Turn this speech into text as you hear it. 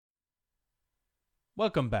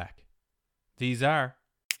Welcome back. These are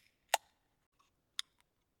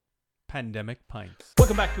Pandemic Pints.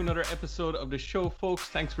 Welcome back to another episode of the show, folks.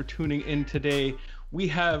 Thanks for tuning in today. We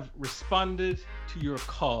have responded to your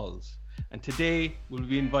calls, and today we'll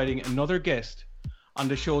be inviting another guest on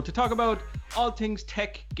the show to talk about all things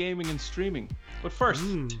tech, gaming, and streaming. But first,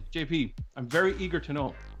 JP, I'm very eager to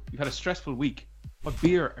know, you've had a stressful week. What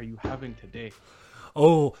beer are you having today?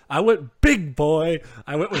 Oh, I went big, boy.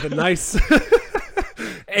 I went with a nice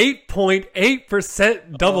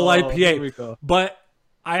 8.8% double IPA. Here we go. But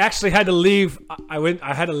I actually had to leave.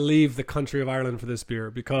 I had to leave the country of Ireland for this beer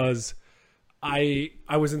because I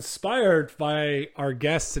was inspired by our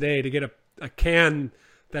guest today to get a can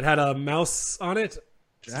that had a mouse on it.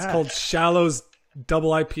 It's called Shallow's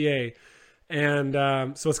Double IPA, and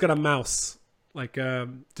so it's got a mouse. Like,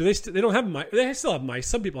 do they? They don't have mice. They still have mice.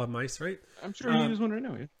 Some people have mice, right? I'm sure you use one right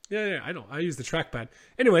now. Yeah, I know. I use the trackpad.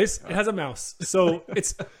 Anyways, it has a mouse. So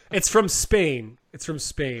it's from Spain. It's from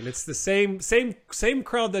Spain. It's the same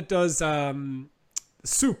crowd that does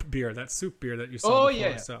soup beer. That soup beer that you saw before.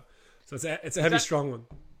 Yeah. So it's a heavy, strong one.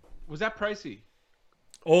 Was that pricey?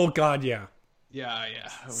 Oh God, yeah. Yeah.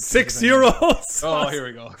 €6. Oh, here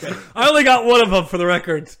we go. Okay. I only got one of them for the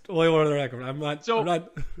record. Only one of the record. I'm not.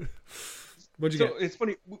 What'd you get? It's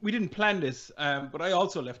funny, we didn't plan this, but I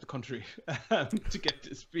also left the country to get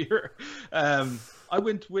this beer. I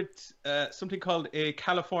went with something called a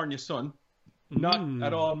California Sun. Not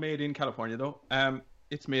at all made in California, though.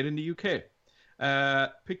 It's made in the UK.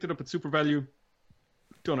 Picked it up at Super Value.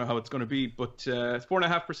 Don't know how it's going to be, but it's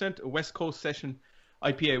 4.5%, a West Coast Session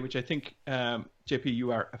IPA, which I think, JP,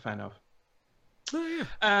 you are a fan of. Oh,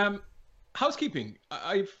 yeah. Housekeeping.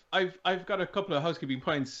 I've got a couple of housekeeping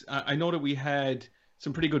points. I know that we had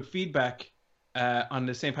some pretty good feedback on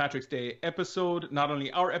the St. Patrick's Day episode, not only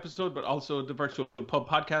our episode, but also the Virtual Pub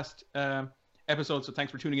podcast episode. So thanks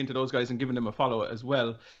for tuning into those guys and giving them a follow as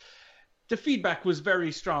well. The feedback was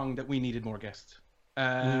very strong that we needed more guests.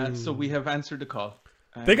 So we have answered the call.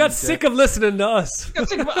 They got sick of listening to us.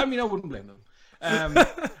 I mean, I wouldn't blame them.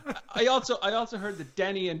 I also heard that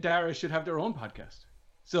Danny and Dara should have their own podcast.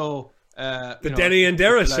 So the Denny and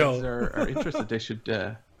Dara show. Are interested, they should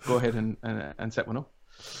go ahead and set one up.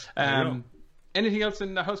 Anything else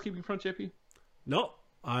in the housekeeping front, JP? No,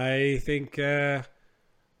 I think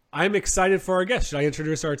I'm excited for our guest. Should I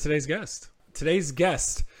introduce our today's guest? Today's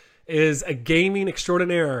guest is a gaming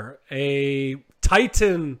extraordinaire, a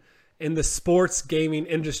titan in the sports gaming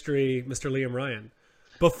industry, Mr. Liam Ryan.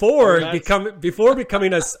 Before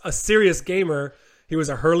becoming a serious gamer, he was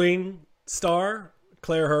a hurling star,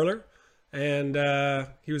 Clare hurler. And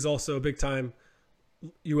he was also a big-time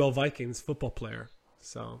UL Vikings football player.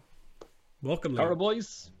 So, welcome, Liam. All right,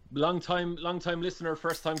 boys. Long time listener,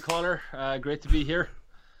 first time caller. Great to be here.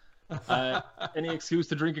 Any excuse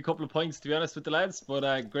to drink a couple of pints, to be honest with the lads.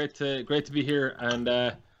 But great to be here, and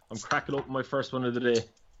I'm cracking open my first one of the day.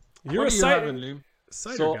 You're a cider guy.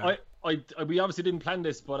 So we obviously didn't plan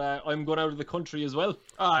this, but I'm going out of the country as well.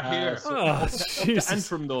 Here.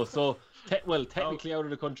 Antrim though, so. Technically out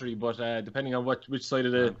of the country, but depending on which side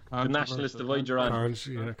of the nationalist divide you're on.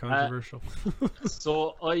 Controversial.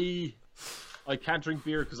 So I can't drink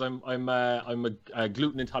beer because I'm a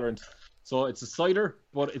gluten intolerant. So it's a cider,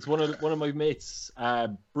 but it's one of my mates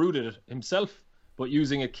brewed it himself, but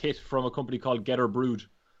using a kit from a company called Getter Brewed.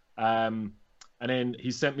 And then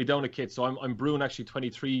he sent me down a kit, so I'm brewing actually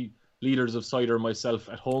 23 liters of cider myself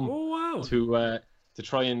at home. Oh wow! To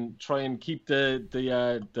try and keep the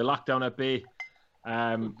lockdown at bay. So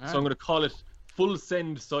I'm going to call it Full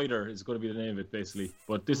Send Cider is going to be the name of it basically.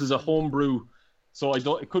 But this is a home brew, so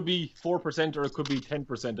it could be 4% or it could be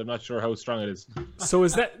 10%. I'm not sure how strong it is. So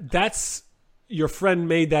that's your friend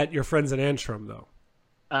made that? Your friend's in Antrim though.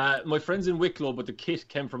 My friend's in Wicklow, but the kit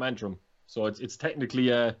came from Antrim, so it's technically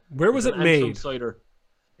where was it made? Cider.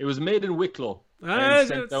 It was made in Wicklow.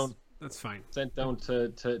 That's fine. Sent down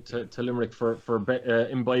to Limerick for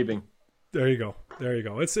imbibing. There you go.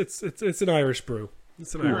 It's an Irish brew.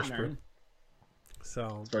 It's an Irish brew.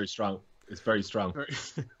 So it's very strong. It's very strong.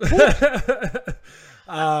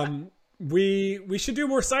 We should do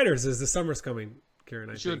more ciders as the summer's coming, Kieran.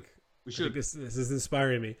 I think we should. This is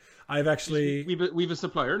inspiring me. I've actually we've a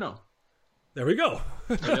supplier now. There we go.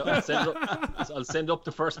 I'll send up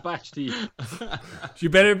the first batch to you. You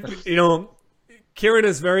better, Kieran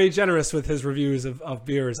is very generous with his reviews of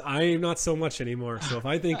beers. I'm not so much anymore. So if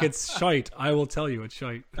I think it's shite, I will tell you it's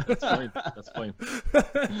shite. That's fine.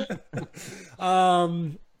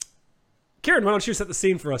 Kieran, why don't you set the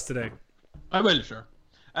scene for us today? I will, sure.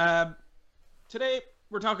 Today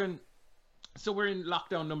we're talking. So we're in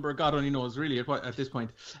lockdown number God only knows really at this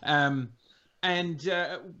point. And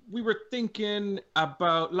we were thinking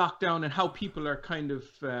about lockdown and how people are kind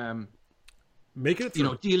of, Making it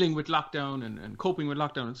through. dealing with lockdown and coping with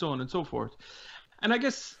lockdown and so on and so forth. And I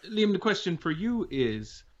guess, Liam, the question for you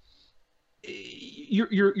is,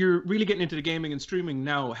 you're really getting into the gaming and streaming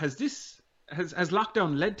now. Has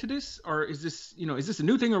lockdown led to this, or is this a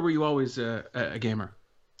new thing, or were you always a gamer?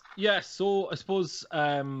 Yeah, so I suppose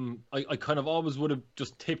I kind of always would have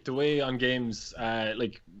just tipped away on games.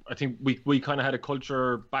 Like I think we kind of had a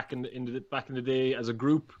culture back in the day as a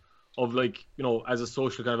group of like, as a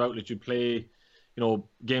social kind of outlet, you play,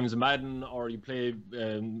 games of Madden, or you play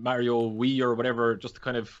Mario Wii or whatever, just to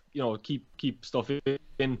kind of keep stuff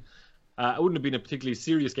in. I wouldn't have been a particularly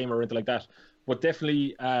serious gamer or anything like that, but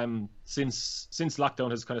definitely since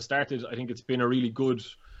lockdown has kind of started, I think it's been a really good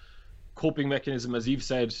coping mechanism, as Eve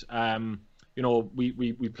said.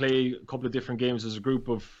 We play a couple of different games as a group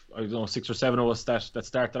of 6 or 7 of us that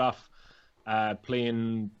started off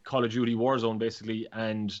playing Call of Duty Warzone basically,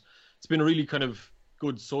 and it's been a really kind of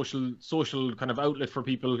good social kind of outlet for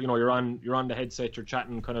people. You're on the headset, you're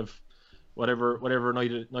chatting kind of whatever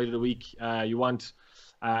night of the week you want.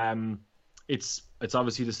 It's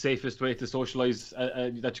obviously the safest way to socialize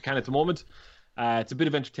that you can at the moment. It's a bit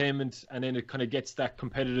of entertainment, and then it kind of gets that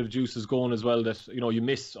competitive juices going as well that you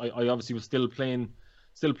miss. I obviously was still playing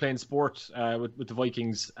sport with the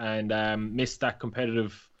Vikings, and missed that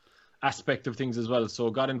competitive aspect of things as well. So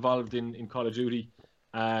got involved in Call of Duty,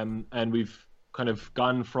 and we've kind of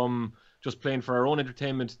gone from just playing for our own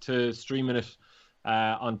entertainment to streaming it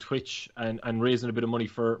on Twitch and raising a bit of money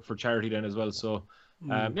for charity then as well. So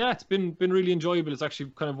it's been really enjoyable. It's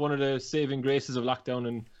actually kind of one of the saving graces of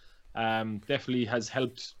lockdown, and definitely has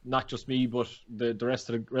helped not just me but the rest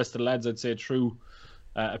of the lads, I'd say, through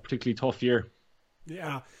a particularly tough year.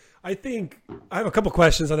 Yeah, I think I have a couple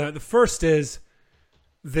questions on that. The first is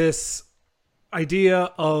this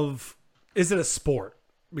idea of, is it a sport?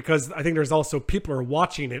 Because I think there's also people are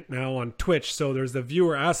watching it now on Twitch, so there's the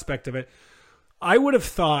viewer aspect of it. I would have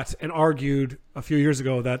thought and argued a few years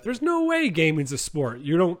ago that there's no way gaming's a sport.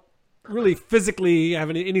 You don't really physically have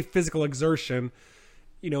any physical exertion.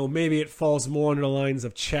 Maybe it falls more under the lines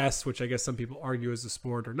of chess, which I guess some people argue is a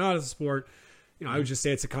sport or not as a sport. I would just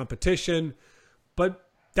say it's a competition. But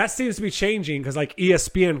that seems to be changing because like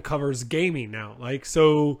ESPN covers gaming now.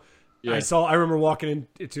 Yeah. I remember walking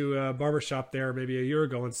into a barbershop there maybe a year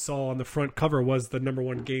ago and saw on the front cover was the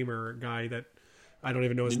 #1 gamer guy that I don't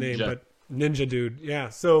even know his name, but Ninja Dude. Yeah.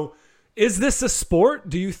 So is this a sport?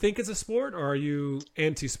 Do you think it's a sport, or are you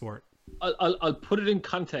anti-sport? I'll put it in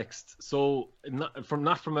context. So not from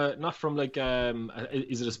like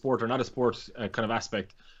is it a sport or not a sport kind of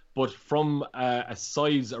aspect, but from a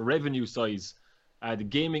revenue size, the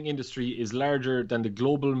gaming industry is larger than the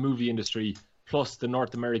global movie industry plus the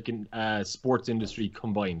North American sports industry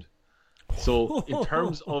combined. So in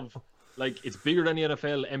terms of like, it's bigger than the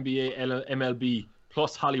NFL, NBA, MLB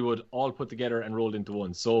plus Hollywood all put together and rolled into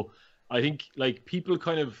one. So I think like people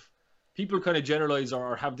kind of generalize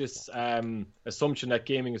or have this assumption that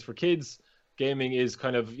gaming is for kids. Gaming is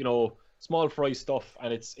kind of small fry stuff,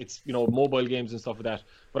 and it's mobile games and stuff like that.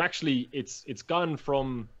 But actually, it's gone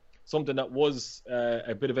from something that was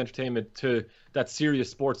a bit of entertainment to that serious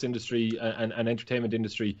sports industry and entertainment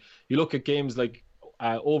industry. You look at games like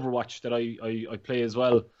Overwatch that I play as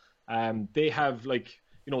well. They have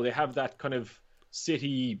they have that kind of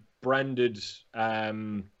city branded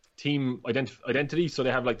team identity. So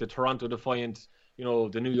they have like the Toronto Defiant,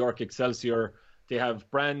 the New York Excelsior. They have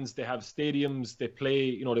brands, they have stadiums, they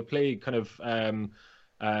play kind of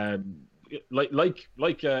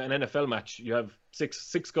like an NFL match. You have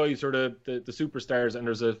six guys who are the superstars, and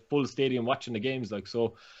there's a full stadium watching the games. Like,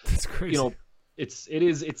 so that's crazy.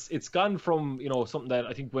 It's gone from something that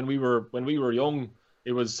I think when we were young,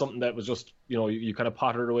 it was something that was just you kind of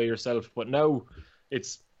pottered away yourself. But now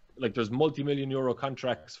it's like there's multi-million euro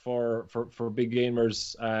contracts for big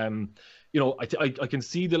gamers. I can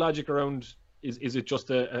see the logic around. Is it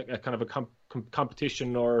just a kind of a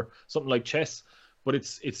competition or something like chess? But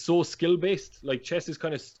it's so skill based. Like chess is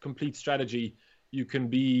kind of complete strategy. You can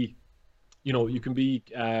be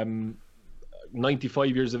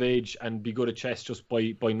 95 years of age and be good at chess just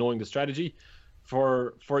by knowing the strategy.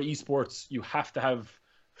 For esports, you have to have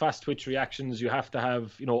fast twitch reactions. You have to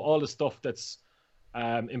have all the stuff that's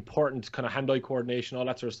important, kind of hand-eye coordination, all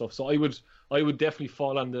that sort of stuff. So I would definitely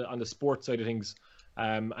fall on the sports side of things.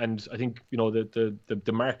 And I think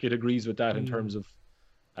the market agrees with that in terms of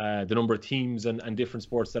the number of teams and different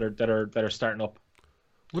sports that are starting up.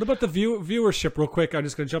 What about the viewership? Real quick, I'm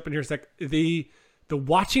just going to jump in here a sec. The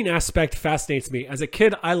watching aspect fascinates me. As a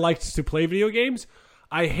kid, I liked to play video games.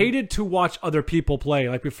 I hated to watch other people play.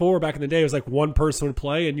 Like before, back in the day, it was like one person would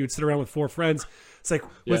play and you'd sit around with 4 friends. It's like,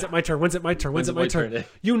 when's it my turn? When's it my turn? When's it my turn? Yeah.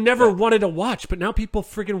 You never wanted to watch, but now people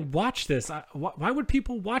freaking watch this. Why would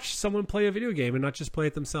people watch someone play a video game and not just play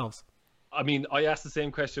it themselves? I mean, I asked the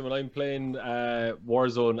same question when I'm playing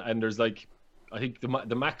Warzone, and there's like, I think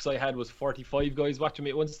the max I had was 45 guys watching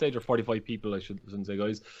me at one stage, or 45 people. I shouldn't say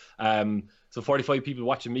guys. So 45 people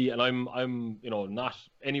watching me, and I'm not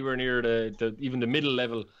anywhere near the even the middle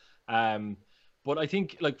level. But I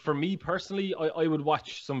think, like, for me personally, I would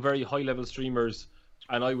watch some very high level streamers,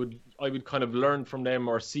 and I would kind of learn from them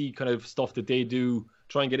or see kind of stuff that they do,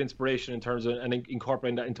 try and get inspiration in terms of and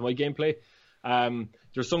incorporating that into my gameplay.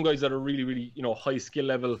 There's some guys that are really, really, high skill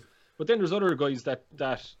level, but then there's other guys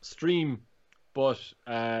that stream, but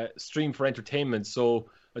stream for entertainment. So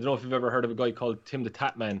I don't know if you've ever heard of a guy called Tim the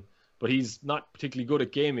Tatman, but he's not particularly good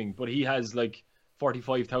at gaming, but he has like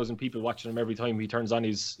 45,000 people watching him every time he turns on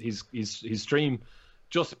his stream,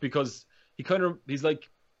 just because he's like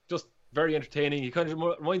just very entertaining. He kind of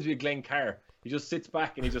reminds me of Glenn Carr. He just sits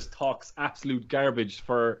back and he just talks absolute garbage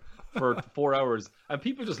for 4 hours, and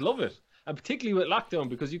people just love it. And particularly with lockdown,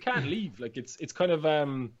 because you can't leave. Like it's kind of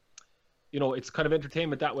it's kind of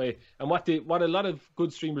entertainment that way. And what a lot of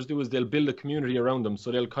good streamers do is they'll build a community around them.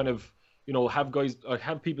 So they'll kind of have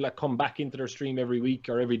people that come back into their stream every week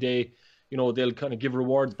or every day. They'll kind of give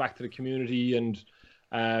rewards back to the community and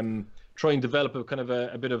try and develop a kind of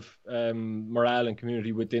a bit of morale and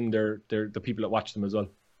community within the people that watch them as well.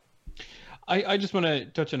 I just want to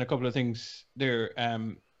touch on a couple of things there.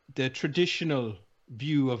 The traditional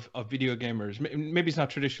view of video gamers, maybe it's not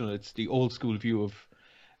traditional, it's the old school view of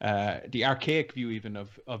the archaic view even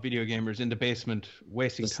of video gamers in the basement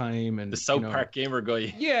wasting time, and the South Park gamer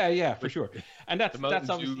guy. Yeah, for sure. And that's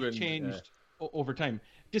obviously changed over time.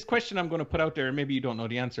 This question I'm going to put out there, and maybe you don't know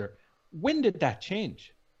the answer. When did that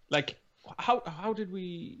change? Like, how did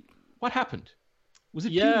what happened? Was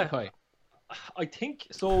it PewDiePie? I think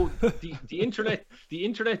so. The internet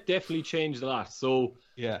definitely changed a lot. So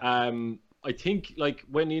yeah. I think like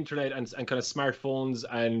when the internet and kind of smartphones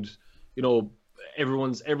and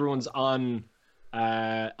everyone's on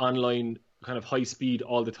online kind of high speed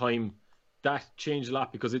all the time, that changed a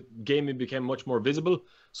lot because gaming became much more visible.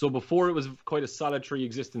 So before it was quite a solitary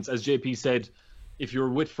existence, as JP said. If you were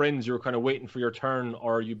with friends, you were kind of waiting for your turn,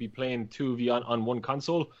 or you'd be playing two of you on one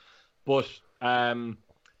console. But the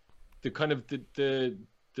kind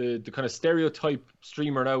of stereotype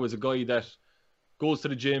streamer now is a guy that goes to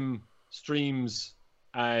the gym, streams,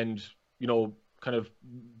 and kind of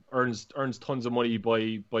earns tons of money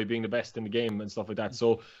by being the best in the game and stuff like that.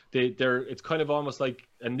 So it's kind of almost like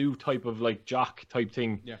a new type of like jock type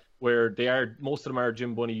thing, where most of them are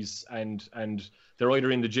gym bunnies, and they're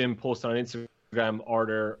either in the gym posting on Instagram or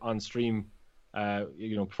they're on stream,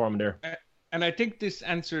 performing there. And I think this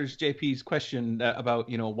answers JP's question about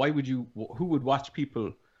who would watch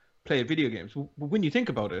people play video games. When you think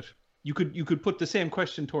about it, you could put the same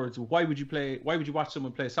question towards why would you watch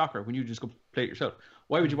someone play soccer when you just go play it yourself?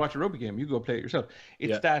 Why would you watch a rugby game? You go play it yourself.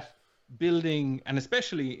 It's that building, and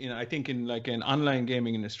especially I think in like an online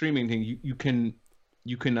gaming and a streaming thing, you can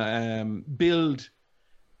build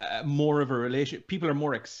more of a relationship. People are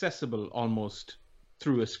more accessible almost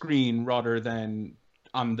through a screen rather than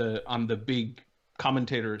on the big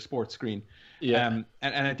commentator sports screen. And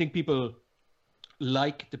I think people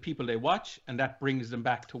like the people they watch, and that brings them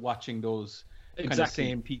back to watching those kind of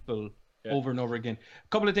same people over and over again. A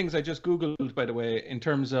couple of things I just Googled, by the way, in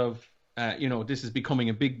terms of this is becoming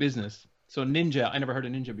a big business. So Ninja, I never heard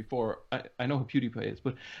of Ninja before. I know who PewDiePie is,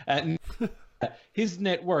 but his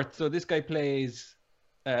net worth. So this guy plays.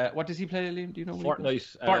 What does he play, Liam? Do you know?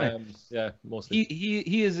 Fortnite. Fortnite. Mostly.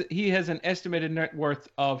 He has an estimated net worth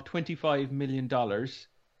of $25 million,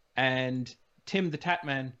 and Tim the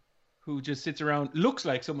Tatman, who just sits around, looks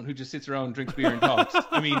like someone who just sits around, drinks beer, and talks.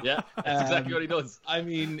 I mean, that's exactly what he does. I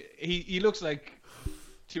mean, he looks like,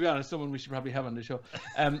 to be honest, someone we should probably have on the show.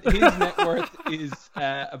 His net worth is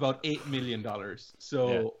about $8 million.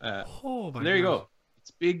 So there you go.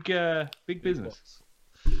 It's big business.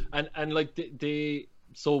 And like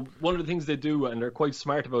so one of the things they do, and they're quite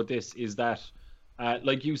smart about this, is that,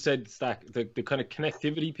 like you said, Stack, the kind of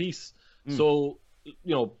connectivity piece. So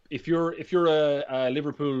if you're a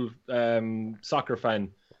Liverpool soccer fan,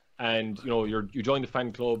 and you join the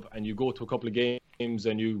fan club and you go to a couple of games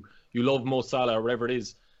and you love Mo Salah or whatever it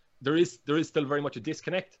is, there is still very much a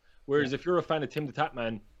disconnect. Whereas if you're a fan of Tim the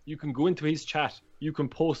Tatman, you can go into his chat, you can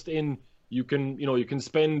post in, you can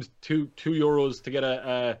spend €2 to get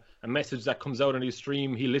a message that comes out on his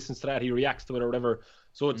stream. He listens to that, he reacts to it or whatever.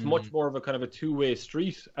 So it's much more of a kind of a two-way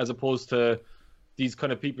street, as opposed to these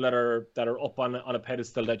kind of people that are up on a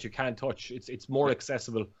pedestal that you can't touch. It's more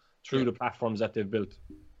accessible through the platforms that they've built.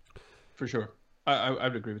 For sure, I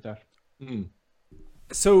would agree with that.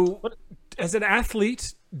 So, as an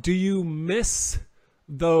athlete, do you miss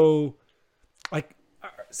though? Like,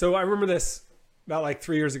 so I remember this about like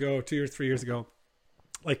 3 years ago, 2 years, 3 years ago.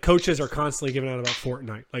 Like, coaches are constantly giving out about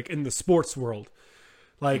Fortnite, like in the sports world.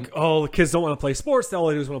 Like, oh, the kids don't want to play sports. All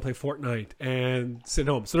they do is want to play Fortnite and sit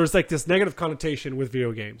home. So there's like this negative connotation with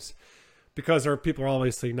video games because there are people are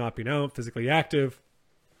obviously not being out, physically active.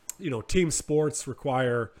 You know, team sports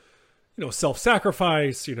require, you know,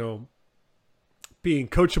 self-sacrifice, you know, being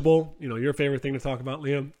coachable, you know, your favorite thing to talk about,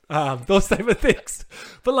 Liam, those type of things.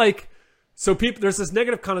 But like, so people, there's this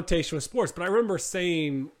negative connotation with sports. But I remember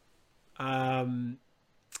saying,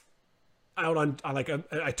 out on like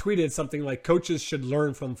I tweeted something like coaches should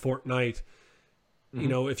learn from Fortnite. You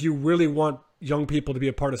know, if you really want young people to be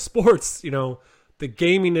a part of sports, you know, the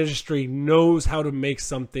gaming industry knows how to make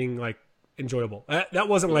something like enjoyable. That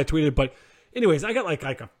wasn't what I tweeted, but anyways, I got like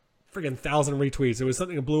a friggin' 1,000 retweets. It was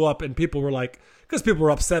something that blew up, and people were like, because people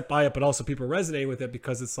were upset by it, but also people resonated with it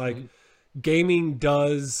because it's like gaming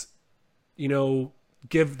does, you know,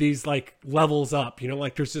 give these like levels up, you know,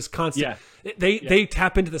 like there's this constant, they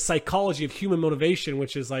tap into the psychology of human motivation,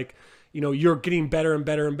 which is like, you know, you're getting better and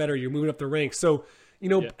better and better. You're moving up the ranks. So, you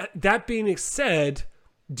know, that being said,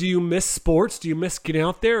 do you miss sports? Do you miss getting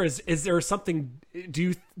out there? Is there something,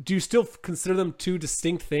 do you still consider them two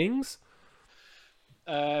distinct things?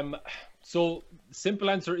 So simple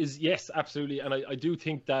answer is yes, absolutely. And I do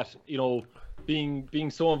think that, you know,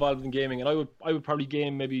 being so involved in gaming, and I would probably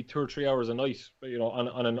game maybe 2 or 3 hours a night, you know,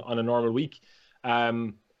 on a normal week.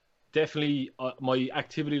 Definitely my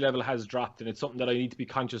activity level has dropped, and it's something that I need to be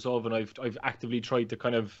conscious of, and I've actively tried to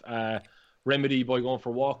kind of remedy by going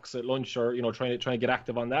for walks at lunch, or, you know, trying to get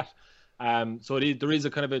active on that. So there is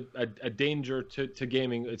a kind of a danger to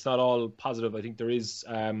gaming. It's not all positive. I think there is,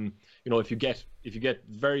 you know, if you get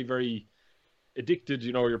very, very addicted,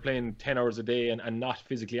 you know, you're playing 10 hours a day and not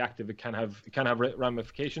physically active, it can have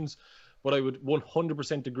ramifications. But I would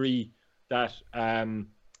 100% agree that kind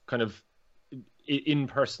of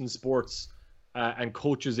in-person sports and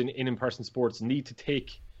coaches in-person sports need to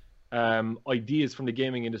take ideas from the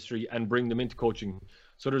gaming industry and bring them into coaching.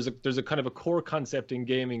 So there's a kind of a core concept in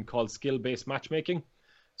gaming called skill-based matchmaking.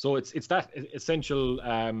 So it's that essential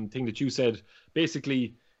thing that you said.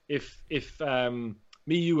 Basically, if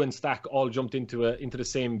me, you, and Stack all jumped into the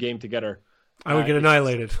same game together, I would get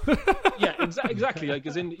annihilated. Yeah, exactly. Like,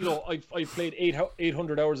 as in, you know, I've played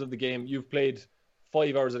 800 hours of the game. You've played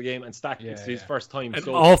 5 hours of the game, and Stack, it's his first time. And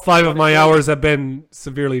so all 5 of my hours have been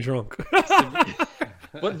severely drunk.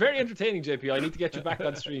 But very entertaining, JP. I need to get you back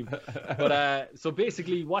on stream. But so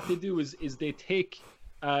basically, what they do is they take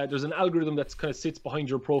there's an algorithm that's kind of sits behind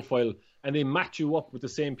your profile, and they match you up with the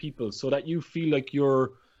same people, so that you feel like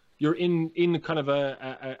you're in kind of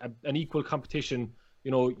an equal competition,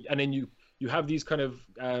 you know, and then you have these kind of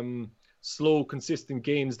slow, consistent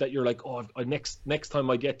gains that you're like, oh, next time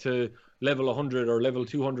I get to level 100 or level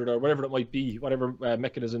 200 or whatever it might be, whatever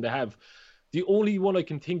mechanism they have. The only one I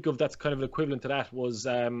can think of that's kind of an equivalent to that was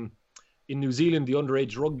in New Zealand, the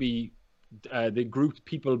underage rugby, they grouped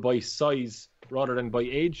people by size rather than by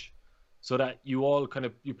age, so that you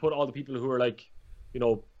put all the people who are like, you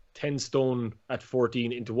know, 10 stone at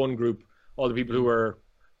 14 into one group, all the people who are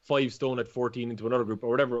 5 stone at 14 into another group, or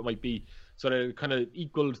whatever it might be, so that it kind of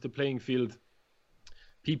equaled the playing field.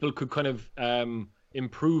 People could kind of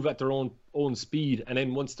improve at their own speed, and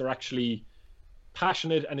then once they're actually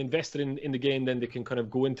passionate and invested in the game, then they can kind of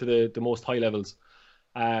go into the most high levels.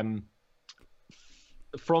 From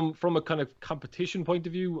a kind of competition point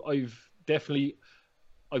of view, I've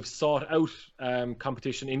sought out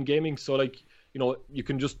competition in gaming. So, like, you know, you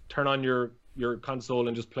can just turn on your console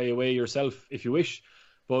and just play away yourself if you wish.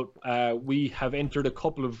 But we have entered a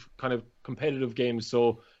couple of kind of competitive games.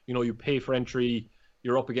 So, you know, you pay for entry,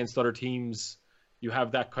 you're up against other teams, you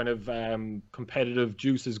have that kind of competitive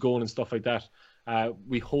juices going and stuff like that.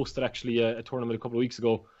 We hosted actually a tournament a couple of weeks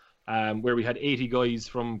ago where we had 80 guys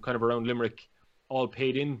from kind of around Limerick, all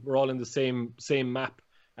paid in. We're all in the same map,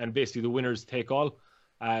 and basically the winners take all.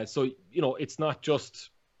 So, you know, it's not just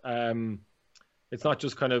kind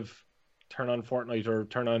of turn on Fortnite or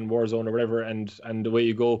turn on Warzone or whatever, and away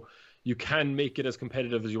you go. You can make it as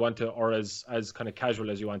competitive as you want to, or as kind of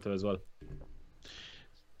casual as you want to as well.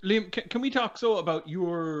 Liam, can we talk about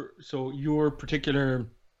your particular?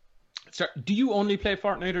 Do you only play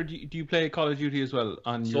Fortnite, or do you play Call of Duty as well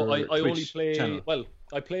on your Twitch only play channel? Well,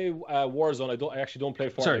 I play Warzone. I actually don't play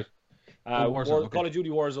Fortnite. Sorry. Warzone, okay. Call of Duty,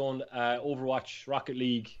 Warzone, Overwatch, Rocket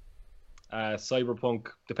League, Cyberpunk.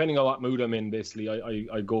 Depending on what mood I'm in, basically,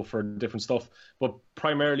 I go for different stuff. But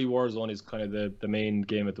primarily Warzone is kind of the main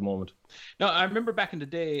game at the moment. Now, I remember back in the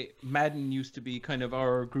day, Madden used to be kind of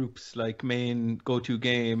our group's like main go-to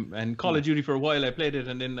game, and Call of Duty for a while I played it,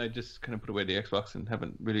 and then I just kind of put away the Xbox and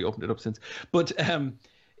haven't really opened it up since. But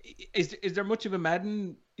is there much of a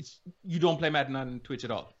Madden? You don't play Madden on Twitch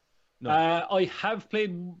at all? No. I have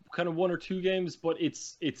played kind of one or two games, but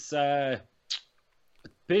it's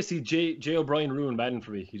basically Jay O'Brien ruined Madden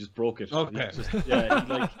for me. He just broke it. Okay.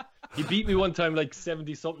 He beat me one time like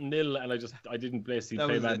 70-something-0, and I didn't basically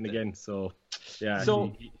play Madden again. So yeah,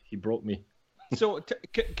 he broke me. So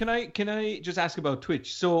can I just ask about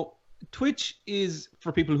Twitch? So Twitch is,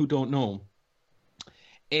 for people who don't know,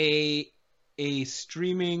 a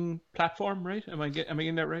streaming platform, right? Am I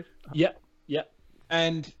getting that right? Yeah.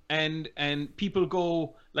 And people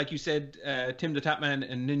go, like you said, Tim the Tapman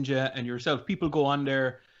and Ninja and yourself, people go on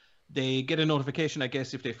there, they get a notification, I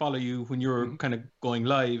guess, if they follow you when you're kind of going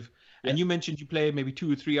live. Yeah. And you mentioned you play maybe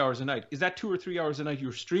 2 or 3 hours a night. Is that 2 or 3 hours a night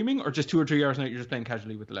you're streaming, or just 2 or 3 hours a night you're just playing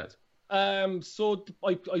casually with the lads? So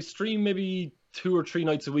I stream maybe 2 or 3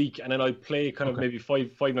 nights a week, and then I play kind of maybe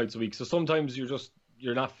five nights a week. So sometimes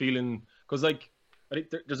you're not feeling, because like, I think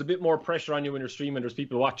there's a bit more pressure on you when you're streaming. There's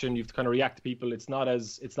people watching. You have to kind of react to people. It's not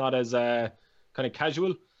as kind of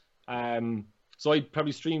casual. So I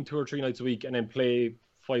probably stream 2 or 3 nights a week, and then play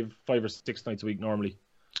five or 6 nights a week normally.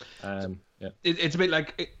 Yeah. It's a bit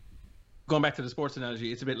like, going back to the sports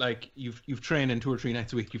analogy, it's a bit like you've trained in 2 or 3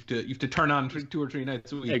 nights a week. You have to turn on 2 or 3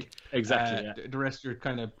 nights a week. Exactly. Yeah. The rest you're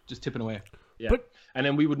kind of just tipping away. Yeah. And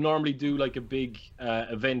then we would normally do like a big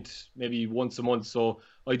event maybe once a month. So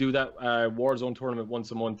I do that Warzone tournament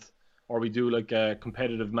once a month, or we do like a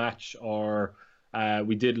competitive match, or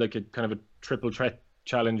we did like a kind of a triple threat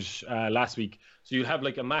challenge last week. So you have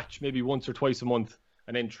like a match maybe once or twice a month,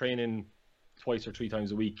 and then training 2 or 3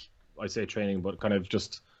 times a week. I say training, but kind of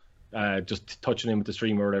just touching in with the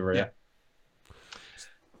stream or whatever. Yeah.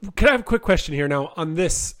 Can I have a quick question here now on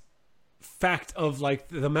this fact of like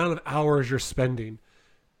the amount of hours you're spending?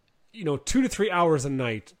 2 to 3 hours a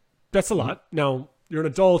night, that's a lot. Now you're an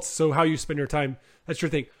adult, so how you spend your time, that's your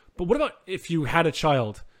thing. But what about if you had a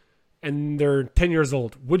child and they're 10 years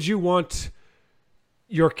old? Would you want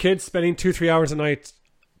your kids spending 2-3 hours a night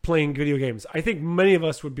playing video games? I think many of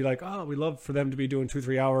us would be like, we love for them to be doing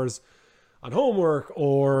 2-3 hours on homework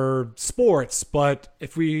or sports. But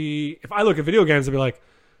if I look at video games, I'd be like,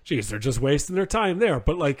 geez, they're just wasting their time there.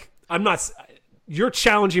 But like, you're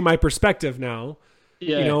challenging my perspective now,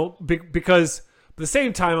 because at the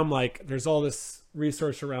same time, I'm like, there's all this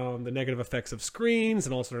research around the negative effects of screens,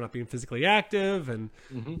 and also they're not being physically active, and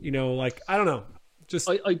like, I don't know. Just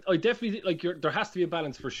I definitely like there has to be a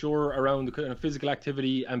balance for sure around the kind of physical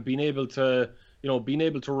activity and being able to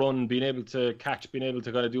run, being able to catch, being able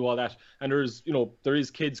to kind of do all that. And there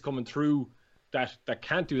is kids coming through that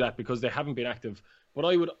can't do that because they haven't been active. But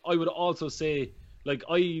I would also say, like,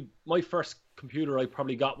 my first computer I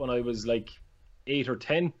probably got when I was like 8 or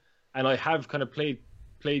 10, and I have kind of played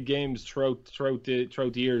games throughout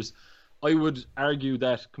the years. I would argue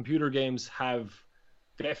that computer games have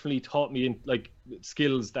definitely taught me like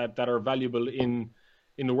skills that are valuable in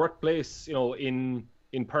the workplace, in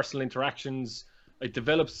personal interactions. It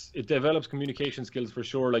develops communication skills for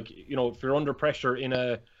sure. Like, if you're under pressure in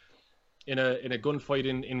a gunfight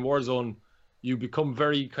in Warzone, you become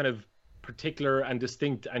very kind of particular and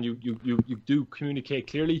distinct, and you do communicate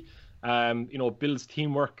clearly. Builds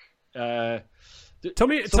teamwork. Tell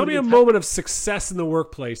me a moment of success in the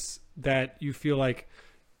workplace that you feel like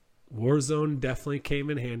Warzone definitely came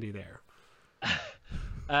in handy there.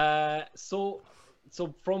 So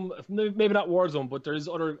from maybe not Warzone, but there's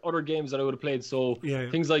other games that I would have played. So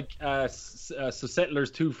things like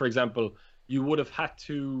Settlers 2, for example, you would have had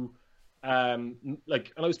to and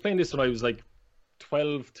I was playing this when I was like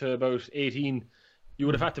 12 to about 18. You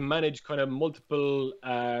would have had to manage kind of multiple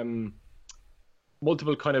kind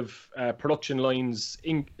of production lines,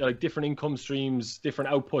 like different income streams,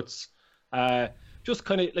 different outputs. Just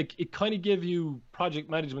kind of like, it kind of gave you project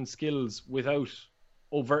management skills without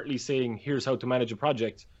overtly saying here's how to manage a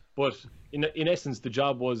project. But in essence, the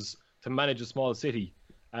job was to manage a small city,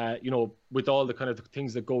 with all the kind of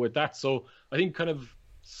things that go with that. So I think kind of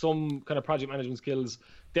some kind of project management skills,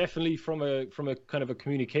 definitely from a kind of a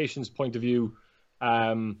communications point of view,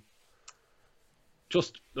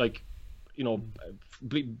 just like,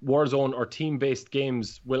 Warzone or team-based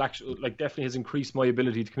games will actually, like, definitely has increased my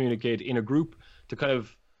ability to communicate in a group, to kind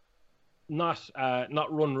of not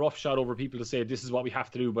run roughshod over people to say this is what we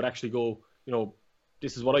have to do, but actually go,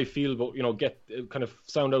 this is what I feel, but get kind of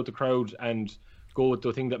sound out the crowd and go with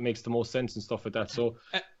the thing that makes the most sense and stuff like that. So.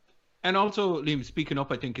 And also, Liam, speaking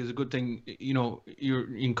up, I think, is a good thing. You know,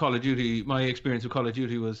 you're in Call of Duty. My experience with Call of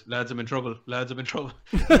Duty was, lads, I'm in trouble. Lads, I'm in trouble.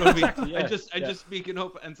 You know what I mean? Exactly, yeah, just speaking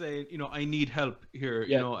up and saying, you know, I need help here.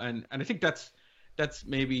 Yeah. You know, and I think that's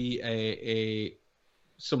maybe a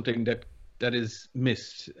something that is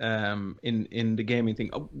missed in the gaming thing.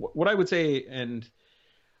 What I would say, and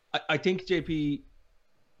I think JP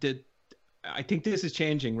did. I think this is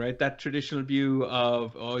changing, right? That traditional view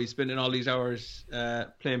of, oh, he's spending all these hours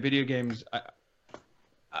playing video games.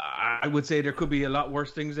 I would say there could be a lot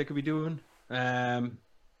worse things they could be doing.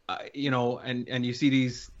 You know, and you see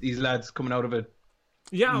these lads coming out of it,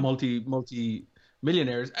 multi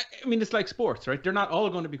millionaires. I mean, it's like sports, right? They're not all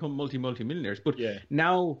going to become multi millionaires, but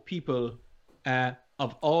now people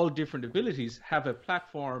of all different abilities have a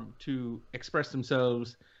platform to express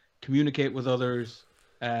themselves, communicate with others.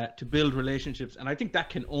 To build relationships, and I think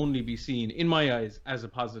that can only be seen, in my eyes, as a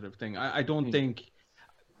positive thing. I don't think,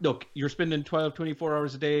 look, you're spending 12, 24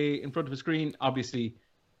 hours a day in front of a screen, obviously,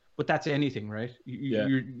 but that's anything, right?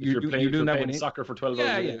 You're doing that playing soccer for 12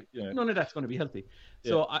 hours. Yeah. None of that's going to be healthy.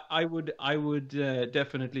 So I would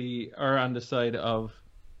definitely err on the side of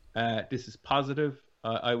this is positive.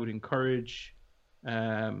 I would encourage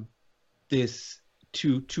this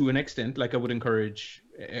to an extent, like I would encourage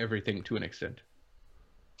everything to an extent.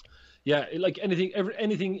 Yeah, like anything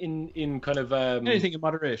in kind of anything in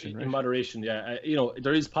moderation. In moderation, yeah. You know,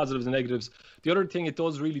 there is positives and negatives. The other thing it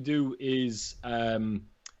does really do is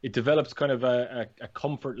it develops kind of a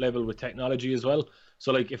comfort level with technology as well.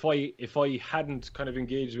 So like if I hadn't kind of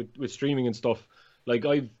engaged with streaming and stuff, like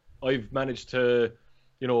I've managed to,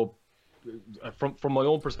 you know, from my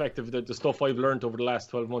own perspective, the stuff I've learned over the last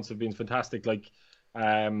 12 months have been fantastic. Like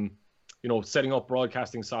you know, setting up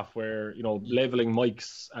broadcasting software, you know, leveling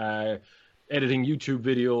mics, editing YouTube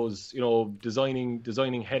videos, you know, designing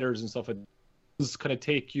headers and stuff. It does kind of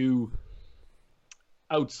take you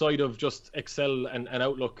outside of just Excel and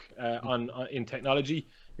Outlook in technology.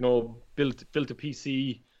 You know, built a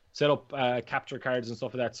PC, set up capture cards and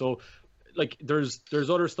stuff like that. So, like, there's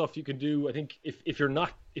other stuff you can do. I think if you're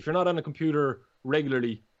not on a computer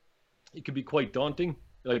regularly, it can be quite daunting.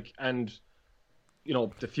 Like, and you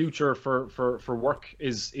know, the future for work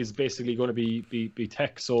is basically going to be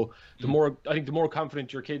tech. So the more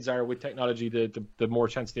confident your kids are with technology, the more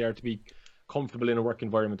chance they are to be comfortable in a work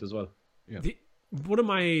environment as well. Yeah. One of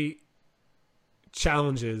my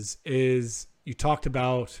challenges is you talked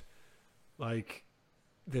about like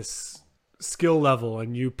this skill level,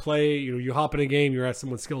 and you play, you know, you hop in a game, you're at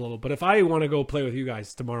someone's skill level. But if I want to go play with you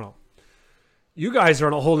guys tomorrow, you guys are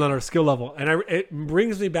on a whole nother skill level. And it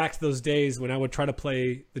brings me back to those days when I would try to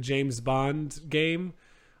play the James Bond game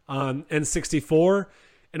on N64.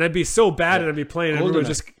 And I'd be so bad and I'd be playing. And everyone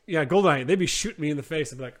just, GoldenEye. They'd be shooting me in the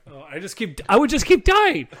face. I'd be like, oh, I would just keep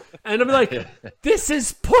dying. And I'd be like, this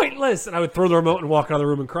is pointless. And I would throw the remote and walk out of the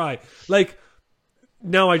room and cry. Like,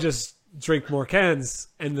 now I just drink more cans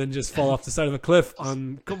and then just fall off the side of a cliff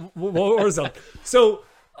on Warzone. So,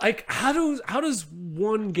 like, how does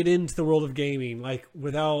one get into the world of gaming, like,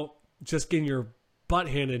 without just getting your butt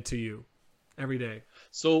handed to you every day?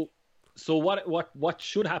 So what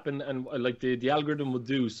should happen, and like the algorithm would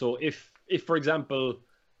do. So if for example,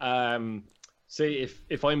 say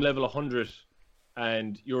if I'm level 100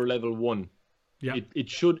 and you're level 1, it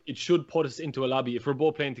should put us into a lobby. If we're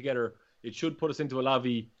both playing together, it should put us into a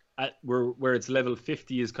lobby at where it's level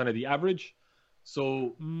 50 is kind of the average.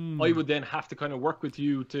 So I would then have to kind of work with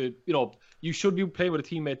you to, you know, you should be playing with a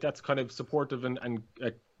teammate that's kind of supportive and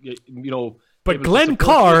you know. But Glenn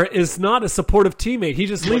Carr is not a supportive teammate. He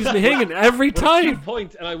just leaves me hanging every time.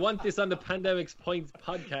 Point, and I want this on the Pandemics Point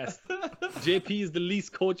podcast. JP is the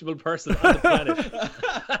least coachable person on the planet.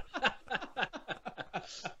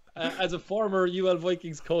 As a former UL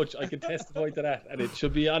Vikings coach, I can testify to that, and it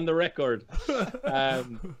should be on the record.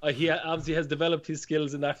 He obviously has developed his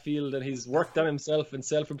skills in that field, and he's worked on himself and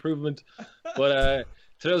self-improvement. But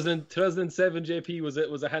 2007 JP was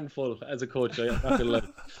a handful as a coach. I'm not gonna lie.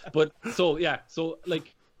 But so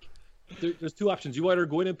like there's two options. You either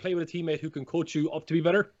go in and play with a teammate who can coach you up to be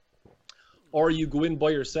better, or you go in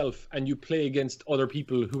by yourself and you play against other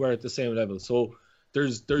people who are at the same level. So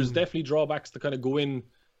there's definitely drawbacks to kind of go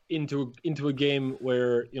into a game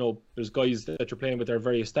where, you know, there's guys that you're playing with that are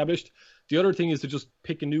very established. The other thing is to just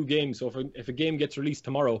pick a new game. So if a game gets released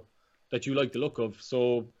tomorrow that you like the look of,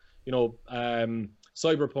 so, you know,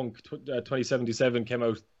 Cyberpunk 2077 came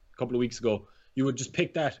out a couple of weeks ago, you would just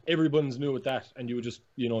pick that. Everyone's new with that, and you would just,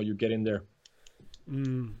 you know, you get in there.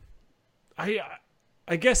 I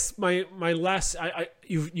I guess my last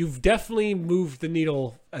you've definitely moved the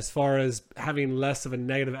needle as far as having less of a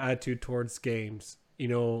negative attitude towards games. You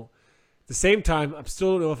know, at the same time, I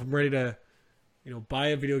still don't know if I'm ready to, you know, buy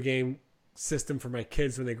a video game system for my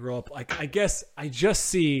kids when they grow up. Like, I guess I just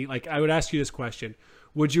see, like, I would ask you this question: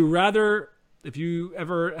 would you rather, if you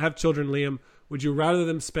ever have children, Liam, would you rather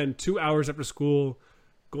them spend 2 hours after school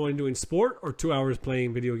going doing sport or 2 hours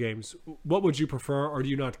playing video games? What would you prefer, or do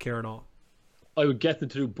you not care at all? I would get them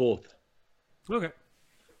to do both. Okay.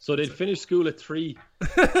 So they'd finish school at 3,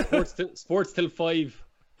 sports till 5,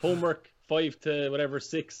 homework 5 to whatever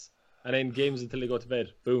 6, and then games until they go to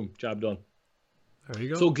bed. Boom, job done. There you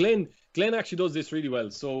go. So Glenn actually does this really well.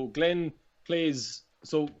 So Glenn plays.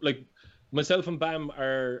 So like myself and Bam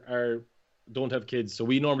are don't have kids, so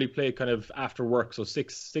we normally play kind of after work, so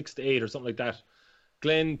 6 to 8 or something like that.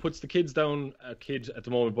 Glenn puts the kids down, a kid at the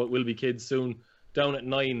moment, but will be kids soon, down at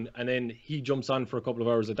 9, and then he jumps on for a couple of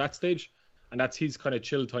hours at that stage, and that's his kind of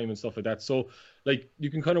chill time and stuff like that. So like you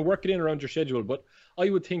can kind of work it in around your schedule, but I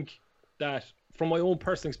would think that from my own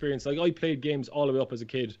personal experience, like I played games all the way up as a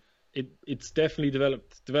kid. It's definitely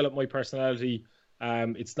developed my personality.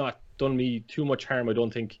 It's not done me too much harm, I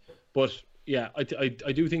don't think. But yeah,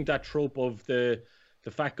 I do think that trope of the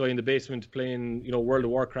fat guy in the basement playing, you know, World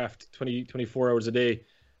of Warcraft 24 hours a day,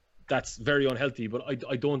 that's very unhealthy. But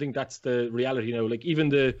I don't think that's the reality now. Like even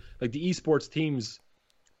the esports teams,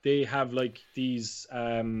 they have like these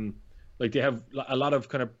like they have a lot of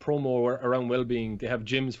kind of promo around well-being. They have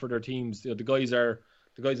gyms for their teams. You know, the guys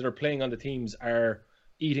that are playing on the teams are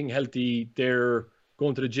eating healthy. They're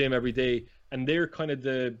going to the gym every day, and they're kind of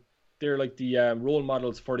the role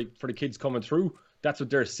models for the kids coming through. That's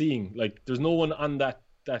what they're seeing. Like there's no one on that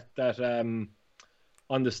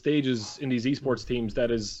on the stages in these esports teams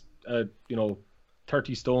that is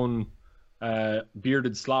 30 stone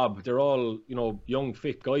bearded slob. They're all, you know, young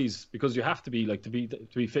fit guys, because you have to be like to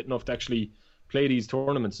be fit enough to actually play these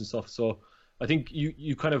tournaments and stuff. So I think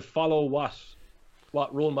you kind of follow what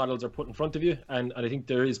role models are put in front of you, and I think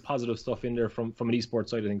there is positive stuff in there from an esports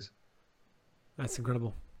side of things. That's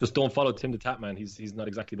incredible. Just don't follow Tim the Tapman. He's not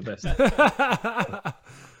exactly the best.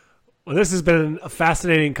 Well, this has been a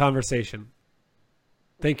fascinating conversation.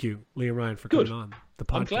 Thank you, Liam Ryan, for coming on the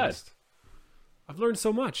podcast. I'm glad. I've learned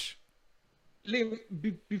so much. Liam,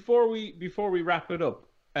 before we wrap it up,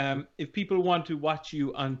 if people want to watch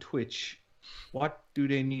you on Twitch, what do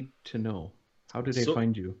they need to know? How do they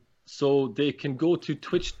find you? So they can go to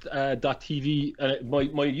twitch.tv.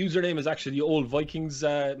 My username is actually the old Vikings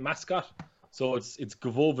mascot. So it's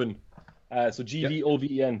Gvoven. So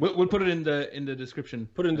Gvoven. We'll put it in the description.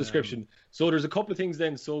 Put it in the description. So there's a couple of things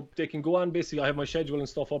then. So they can go on. Basically, I have my schedule and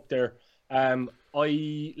stuff up there.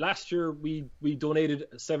 Last year we donated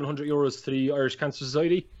 €700 to the Irish Cancer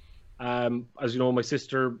Society. As you know, my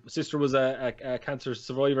sister was a cancer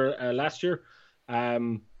survivor last year.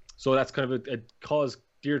 So that's kind of a cause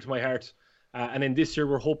dear to my heart. And then this year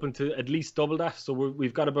we're hoping to at least double that. So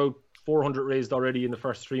we've got about 400 raised already in the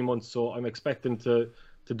first 3 months. So I'm expecting to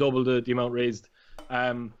double the amount raised.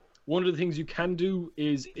 One of the things you can do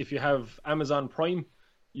is, if you have Amazon Prime,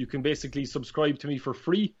 you can basically subscribe to me for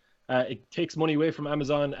free. It takes money away from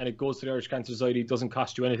Amazon and it goes to the Irish Cancer Society. It doesn't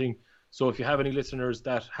cost you anything. So if you have any listeners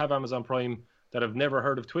that have Amazon Prime that have never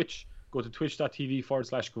heard of Twitch, go to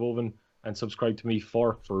twitch.tv/Gvoven and subscribe to me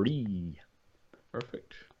for free.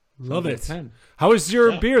 Perfect. Love it. How is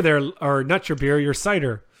your beer there? Or not your beer, your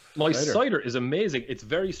cider? My cider is amazing. It's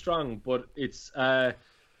very strong, but it's kind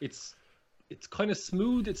of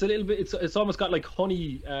smooth. It's a little bit. It's almost got like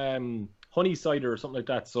honey cider or something like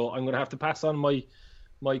that. So I'm gonna have to pass on my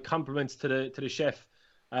compliments to the chef.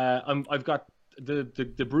 I've got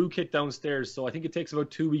the brew kit downstairs, so I think it takes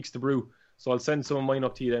about 2 weeks to brew. So I'll send some of mine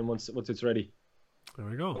up to you then once it's ready. There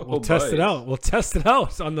we go. We'll test it out. We'll test it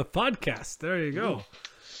out on the podcast. There you go.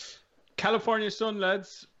 California Sun,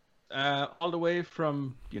 lads. All the way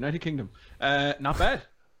from United Kingdom. Not bad.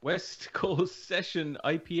 West Coast Session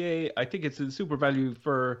IPA. I think it's a super value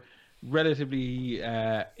for relatively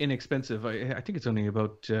inexpensive. I think it's only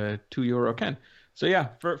about €2 a can. So yeah,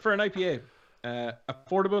 for an IPA,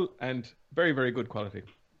 affordable and very, very good quality.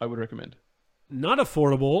 I would recommend. Not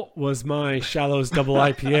affordable was my Shallows Double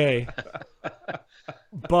IPA.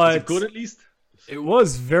 But is it good at least? It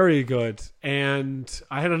was very good. And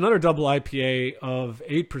I had another double IPA of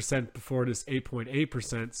 8% before this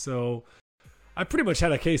 8.8%. So I pretty much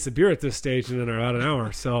had a case of beer at this stage in about an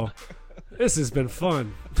hour. So this has been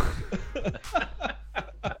fun.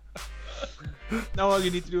 Now all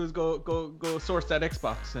you need to do is go source that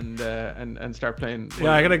Xbox and start playing.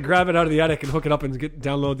 Yeah, I gotta grab it out of the attic and hook it up and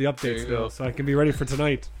download the updates now, so I can be ready for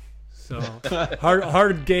tonight. So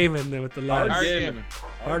hard gaming with the lads.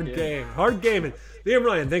 Hard gaming. Liam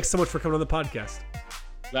Ryan, thanks so much for coming on the podcast.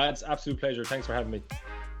 Lads, absolute pleasure. Thanks for having me.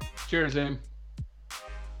 Cheers, Liam.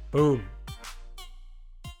 Boom.